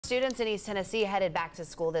students in East Tennessee headed back to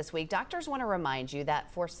school this week, doctors want to remind you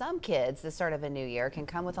that for some kids, the start of a new year can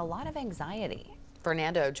come with a lot of anxiety.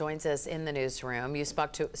 Fernando joins us in the newsroom. You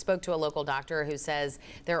spoke to a local doctor who says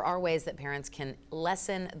there are ways that parents can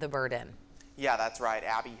lessen the burden. Yeah, that's right,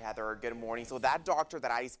 Abby, Heather, good morning. So that doctor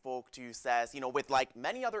that I spoke to says, with like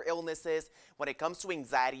many other illnesses, when it comes to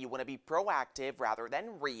anxiety, you want to be proactive rather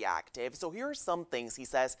than reactive. So here are some things he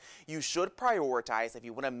says you should prioritize if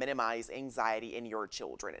you want to minimize anxiety in your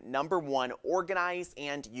children. Number one, organize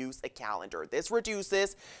and use a calendar. This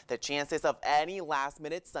reduces the chances of any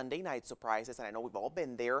last-minute Sunday night surprises, and I know we've all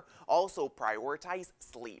been there. Also, prioritize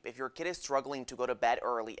sleep. If your kid is struggling to go to bed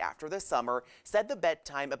early after the summer, set the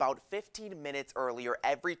bedtime about 15 minutes earlier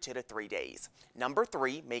every 2 to 3 days. Number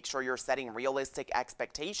three, make sure you're setting realistic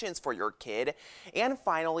expectations for your kid. And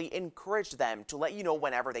finally, encourage them to let you know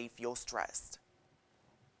whenever they feel stressed.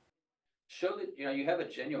 Show that you have a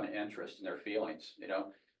genuine interest in their feelings.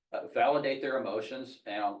 Validate their emotions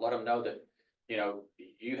and let them know that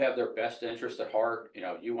you have their best interest at heart.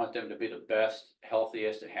 You want them to be the best,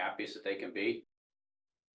 healthiest, and happiest that they can be.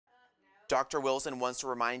 Dr. Wilson wants to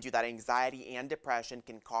remind you that anxiety and depression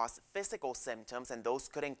can cause physical symptoms, and those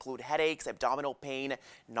could include headaches, abdominal pain,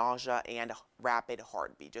 nausea, and rapid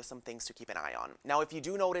heartbeat. Just some things to keep an eye on. Now, if you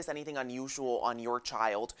do notice anything unusual on your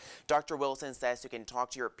child, Dr. Wilson says you can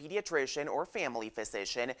talk to your pediatrician or family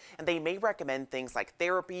physician, and they may recommend things like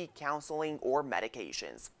therapy, counseling, or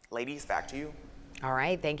medications. Ladies, back to you. All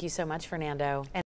right. Thank you so much, Fernando.